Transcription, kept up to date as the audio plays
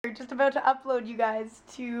just about to upload you guys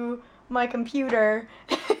to my computer,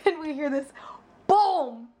 and we hear this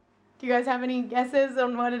boom. Do you guys have any guesses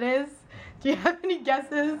on what it is? Do you have any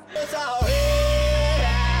guesses?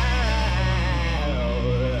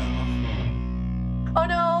 Oh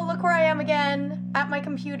no, look where I am again, at my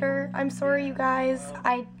computer. I'm sorry, you guys.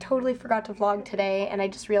 I totally forgot to vlog today, and I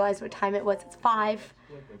just realized what time it was. It's 5.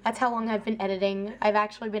 That's how long I've been editing. I've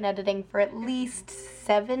actually been editing for at least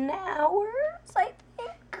 7 hours, I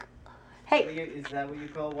think. Hey. Is that what you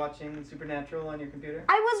call watching Supernatural on your computer?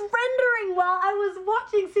 I was rendering while I was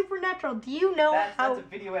watching Supernatural. Do you know how... That's a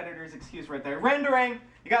video editor's excuse right there. Rendering!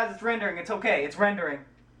 You guys, it's rendering. It's okay. It's rendering.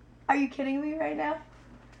 Are you kidding me right now?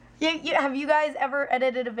 Have you guys ever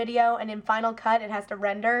edited a video and in Final Cut it has to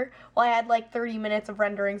render? Well, I had like 30 minutes of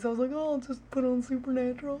rendering, so I was like, oh, I'll just put on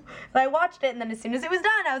Supernatural. And I watched it, and then as soon as it was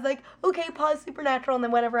done, I was like, okay, pause Supernatural, and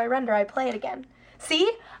then whenever I render, I play it again.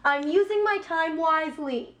 See? I'm using my time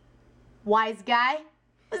wisely. Wise guy?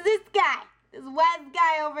 Who's this guy? This wise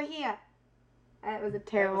guy over here. That was a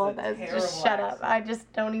terrible, just shut up. I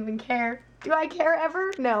just don't even care. Do I care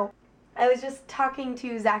ever? No. I was just talking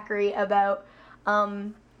to Zachary about,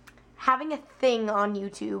 having a thing on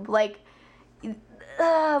YouTube. Like,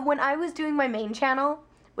 when I was doing my main channel,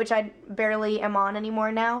 which I barely am on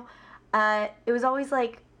anymore now, it was always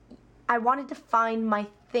like, I wanted to find my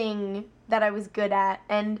thing that I was good at,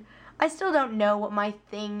 and I still don't know what my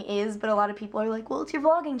thing is, but a lot of people are like, well, it's your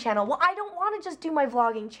vlogging channel. Well, I don't want to just do my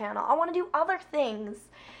vlogging channel. I want to do other things.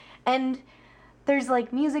 And there's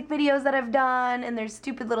like music videos that I've done, and there's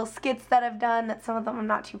stupid little skits that I've done that some of them I'm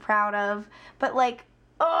not too proud of, but like,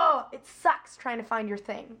 oh, it sucks trying to find your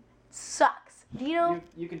thing. It sucks. Do you know?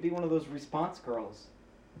 You could be one of those response girls.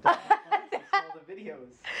 All the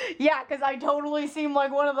videos. Yeah, because I totally seem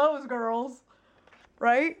like one of those girls.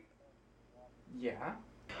 Right? Yeah.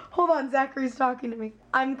 Hold on, Zachary's talking to me.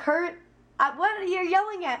 What? You're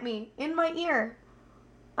yelling at me in my ear.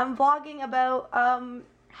 I'm vlogging about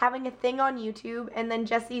having a thing on YouTube, and then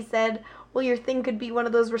Jesse said, well, your thing could be one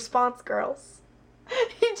of those response girls.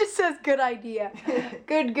 He just says, good idea.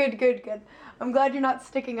 Good, good, good, good. I'm glad you're not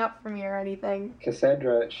sticking up for me or anything.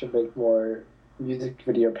 Cassandra should make more music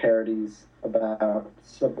video parodies about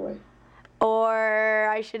Subway. Or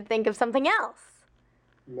I should think of something else.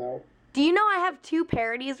 No. Do you know I have 2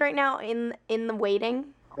 parodies right now in the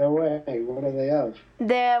waiting? No way. What are they of?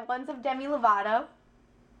 The one's of Demi Lovato,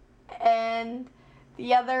 and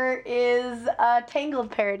the other is a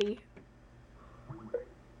Tangled parody.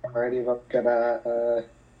 Already, I'm gonna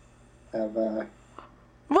have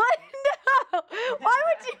What? No! Why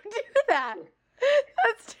would you do that?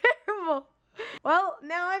 That's terrible. Well,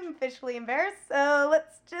 now I'm officially embarrassed, so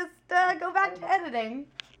let's just go back to editing.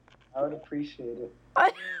 I would appreciate it.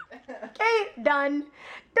 Okay, done.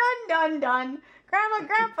 Done.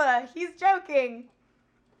 Grandpa, he's joking.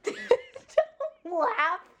 Don't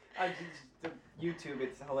laugh. YouTube,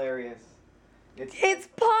 it's hilarious. It's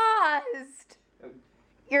paused.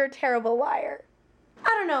 You're a terrible liar. I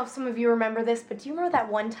don't know if some of you remember this, but do you remember that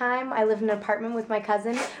one time I lived in an apartment with my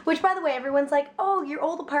cousin? Which, by the way, everyone's like, oh, your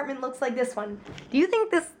old apartment looks like this one. Do you think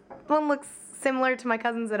this one looks similar to my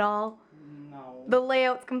cousin's at all? No. The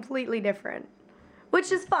layout's completely different.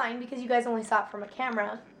 Which is fine, because you guys only saw it from a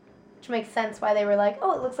camera. Which makes sense why they were like,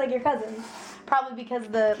 oh, it looks like your cousin's. Probably because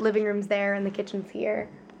the living room's there and the kitchen's here.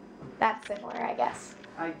 That's similar, I guess.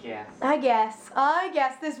 I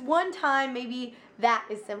guess. This one time, maybe that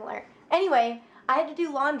is similar. Anyway, I had to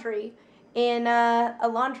do laundry in a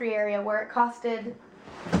laundry area where it costed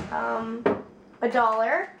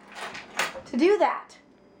 $1 to do that.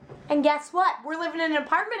 And guess what? We're living in an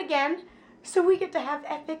apartment again, so we get to have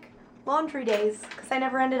epic laundry days, because I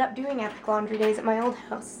never ended up doing epic laundry days at my old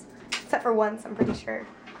house. Except for once, I'm pretty sure.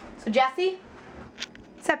 So, Jesse,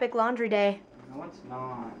 it's epic laundry day. No, it's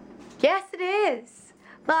not. Yes, it is.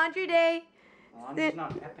 Laundry day. Laundry's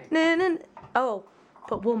not epic. No. Oh,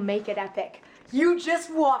 but we'll make it epic. You just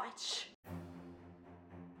watch.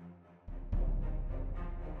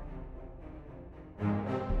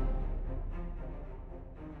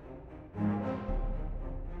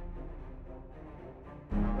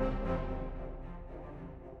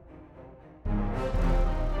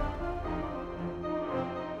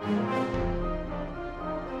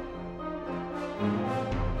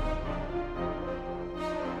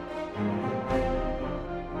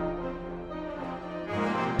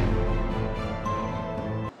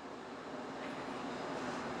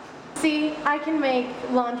 See, I can make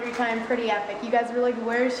laundry time pretty epic. You guys were like,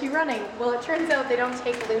 where is she running? Well, it turns out they don't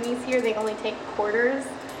take loonies here, they only take quarters.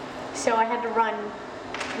 So I had to run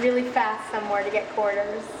really fast somewhere to get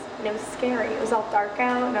quarters. And it was scary. It was all dark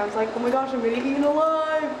out, and I was like, oh my gosh, I'm gonna get eaten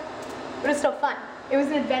alive. was still fun. It was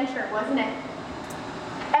an adventure, wasn't it?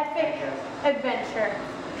 Epic adventure.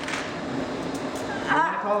 I'm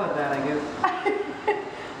gonna call it that, I guess.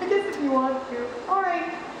 I guess if you want to. All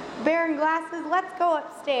right, Bear and Glasses, let's go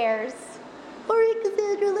upstairs. All right,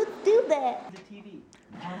 Cassandra, let's do that. The TV.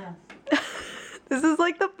 This is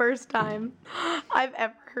like the first time I've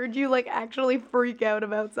ever heard you like actually freak out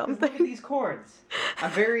about Look at something. these cords.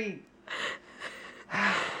 I'm very.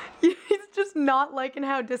 He's just not liking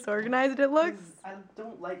how disorganized it looks. I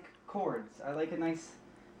don't like cords. I like a nice.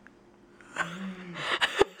 Maybe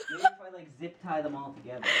if I like zip tie them all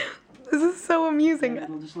together. This is so amusing. Then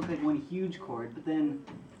it'll just look like one huge cord. But then,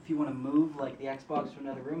 if you want to move like the Xbox to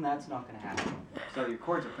another room, that's not gonna happen. So your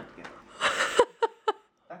cords are put together.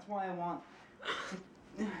 That's why I want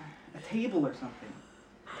a table or something.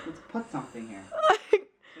 Let's put something here. So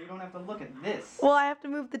you don't have to look at this. Well, I have to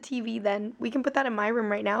move the TV then. We can put that in my room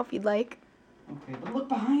right now if you'd like. Okay, but look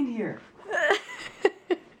behind here.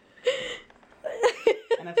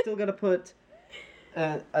 And I've still got to put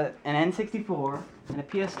an N64 and a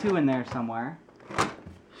PS2 in there somewhere.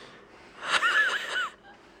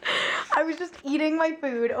 I was just eating my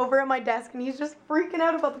food over at my desk and he's just freaking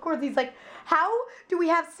out about the cords. He's like, how do we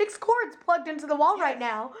have 6 cords plugged into the wall right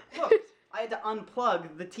now? Look, I had to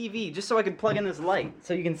unplug the TV just so I could plug in this light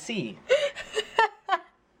so you can see.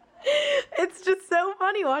 It's just so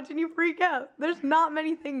funny watching you freak out. There's not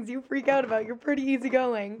many things you freak out about. You're pretty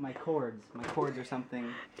easygoing. My cords are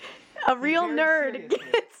something. A real very nerd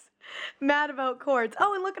seriously. gets mad about cords.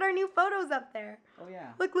 Oh, and look at our new photos up there. Oh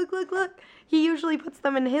yeah. Look, look, look, look. He usually puts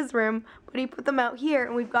them in his room, but he put them out here,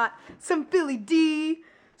 and we've got some Billy D,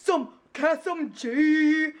 some Cassam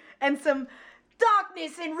G, and some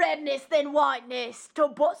darkness and redness then whiteness,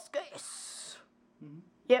 Tobuscus. Mm-hmm.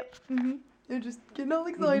 Yep. They're just getting all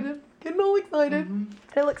excited. Getting all excited. And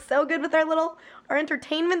it looks so good with our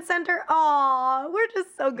entertainment center. Aw, we're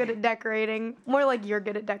just so good at decorating. More like you're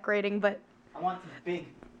good at decorating, but. I want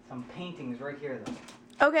some paintings right here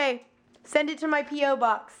though. Okay, send it to my P.O.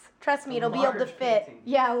 box. Trust me, A it'll be able to large fit. painting.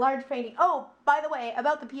 Yeah, a large painting. Oh, by the way,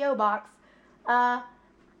 about the P.O. box,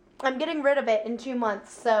 I'm getting rid of it in 2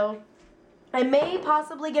 months, so I may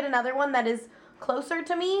possibly get another one that is closer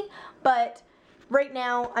to me, but right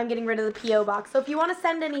now I'm getting rid of the P.O. box. So if you want to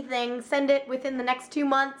send anything, send it within the next 2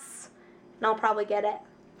 months, and I'll probably get it.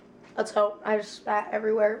 Let's hope. I just spat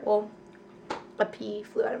everywhere. Well, a pea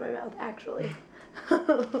flew out of my mouth, actually.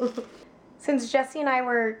 Since Jesse and I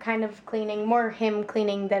were kind of cleaning, more him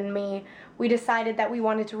cleaning than me, we decided that we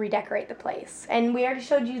wanted to redecorate the place. And we already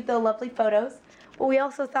showed you the lovely photos, but we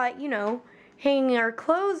also thought, you know, hanging our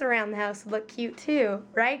clothes around the house would look cute too.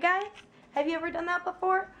 Right, guys? Have you ever done that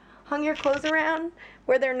before? Hung your clothes around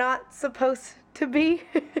where they're not supposed to be?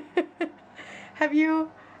 Have you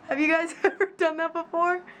guys ever done that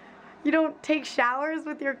before? You don't take showers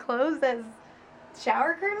with your clothes as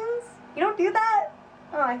shower curtains? You don't do that?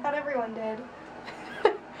 Oh, I thought everyone did.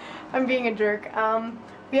 I'm being a jerk.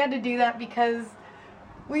 We had to do that because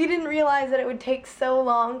we didn't realize that it would take so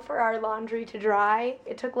long for our laundry to dry.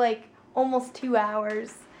 It took like almost 2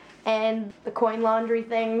 hours. And the coin laundry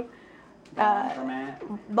thing,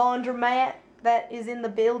 laundromat that is in the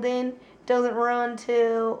building doesn't run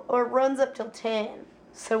runs up till 10.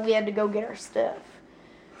 So we had to go get our stuff.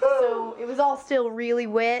 So it was all still really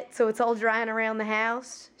wet, so it's all drying around the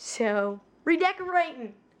house. So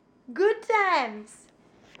redecorating. Good times.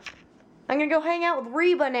 I'm gonna go hang out with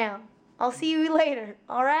Reba now. I'll see you later,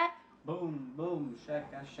 alright? Boom, boom,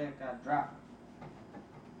 shaka, shaka, drop.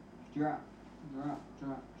 Drop, drop,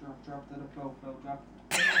 drop, drop, drop to the flow, flow, drop.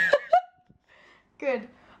 Good.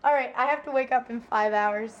 Alright, I have to wake up in 5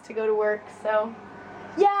 hours to go to work, so.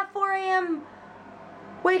 Yeah, 4 a.m.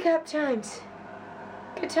 Wake up times.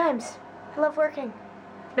 Good times. I love working.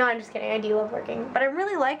 No, I'm just kidding. I do love working. But I'm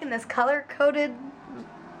really liking this color-coded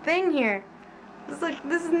thing here. This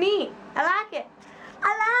is neat. I like it.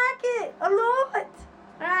 I like it a lot.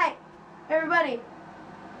 Alright, everybody.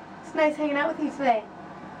 It's nice hanging out with you today.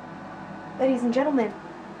 Ladies and gentlemen,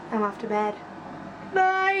 I'm off to bed.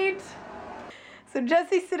 Night. So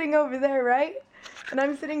Jesse's sitting over there, right? And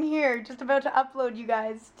I'm sitting here just about to upload you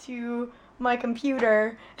guys to my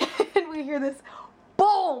computer. And we hear this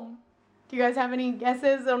boom. Do you guys have any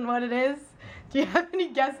guesses on what it is? Do you have any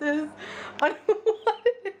guesses on what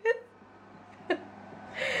it is?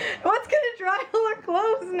 What's gonna dry all our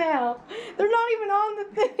clothes now? They're not even on the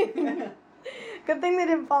thing. Good thing they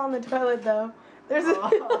didn't fall in the toilet though. There's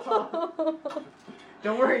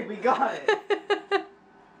Don't worry, we got it.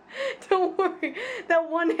 Don't worry, that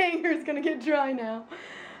one hanger is gonna get dry now.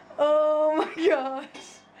 Oh my gosh.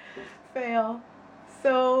 Fail.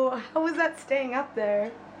 So, how was that staying up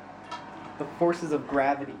there? The forces of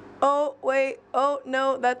gravity. Oh, wait. Oh,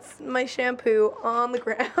 no, that's my shampoo on the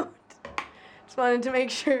ground. Just wanted to make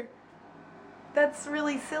sure. That's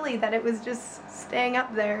really silly that it was just staying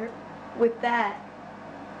up there with that.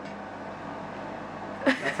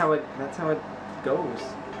 That's how it goes.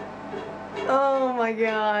 Oh my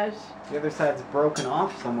gosh. The other side's broken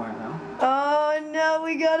off somewhere though. Oh no,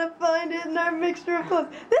 we gotta find it in our mixture of clothes.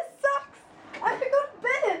 This sucks! I have to go to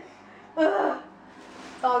bed! Ugh.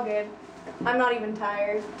 It's all good. I'm not even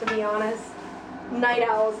tired, to be honest. Night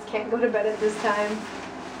owls can't go to bed at this time.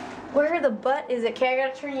 Where the butt is it? Okay, I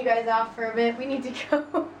gotta turn you guys off for a bit. We need to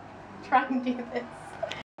go try and do this.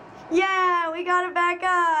 Yeah, we got it back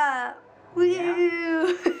up! Woo!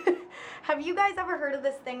 Yeah. Have you guys ever heard of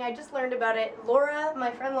this thing? I just learned about it. Laura,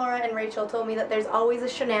 my friend Laura and Rachel told me that there's always a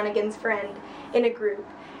shenanigans friend in a group.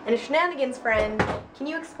 And a shenanigans friend, can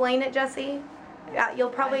you explain it, Jesse? You'll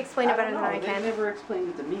probably explain it better than I can. They never explained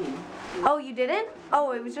it to me. Oh, you didn't?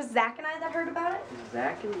 Oh, it was just Zach and I that heard about it?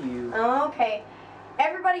 Zach and you. Oh, okay.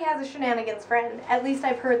 Everybody has a shenanigans friend. At least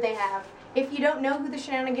I've heard they have. If you don't know who the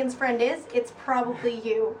shenanigans friend is, it's probably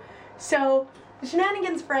you. So, the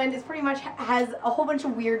shenanigans friend is pretty much has a whole bunch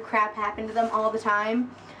of weird crap happen to them all the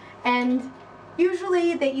time. And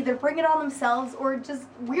usually they either bring it on themselves or just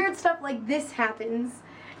weird stuff like this happens.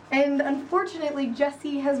 And unfortunately,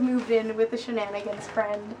 Jesse has moved in with the shenanigans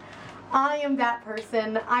friend. I am that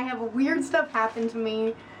person. I have weird stuff happen to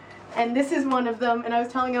me. And this is one of them. And I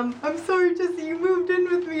was telling him, I'm sorry, Jesse, you moved in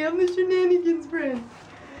with me. I'm the shenanigans friend.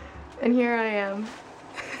 And here I am.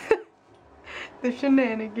 The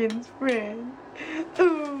shenanigans friend.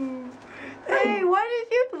 Ooh. Hey, why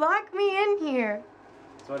did you lock me in here?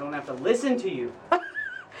 So I don't have to listen to you.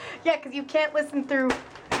 Yeah, because you can't listen through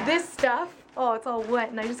this stuff. Oh, it's all wet,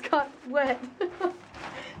 and I just got wet.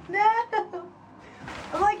 No!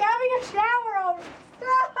 I'm like having a shower already.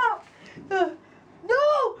 Stop!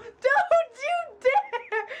 No! Don't you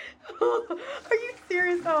dare! Are you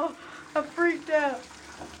serious? Oh, I'm freaked out.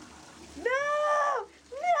 No!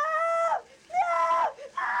 No! No!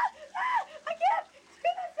 I can't do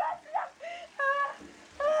this fast enough!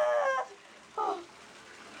 Oh.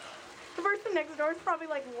 The person next door is probably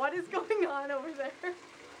like, what is going on over there?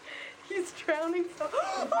 He's drowning so...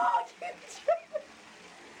 Oh, you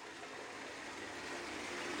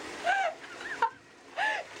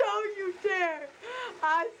Don't you dare!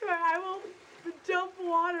 I swear I will dump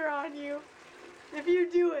water on you if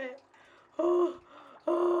you do it. Oh,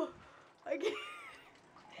 I can't.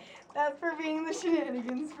 That's for being the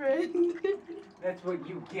shenanigans friend. That's what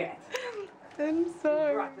you get. I'm You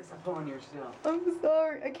sorry. brought this upon yourself. I'm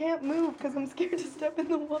sorry. I can't move because I'm scared to step in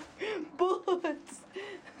the water. Bullets.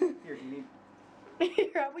 Here, you need...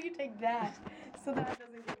 Here, how about you take that so that it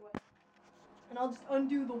doesn't get wet? And I'll just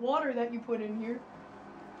undo the water that you put in here.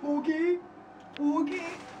 Okay? Okay.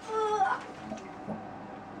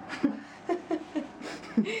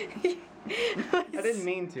 I didn't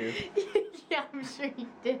mean to. Yeah, I'm sure you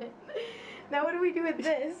didn't. Now what do we do with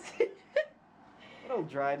this? It'll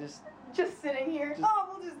dry, Just sitting here? Oh,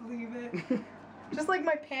 we'll just leave it. Just like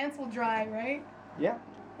my pants will dry, right? Yeah.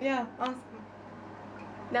 Yeah, awesome.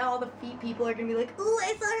 Now all the feet people are gonna be like, ooh,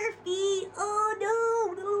 I saw her feet. Oh no.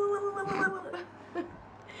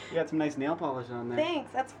 You got some nice nail polish on there.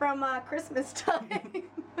 Thanks. That's from Christmas time.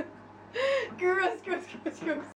 Gross.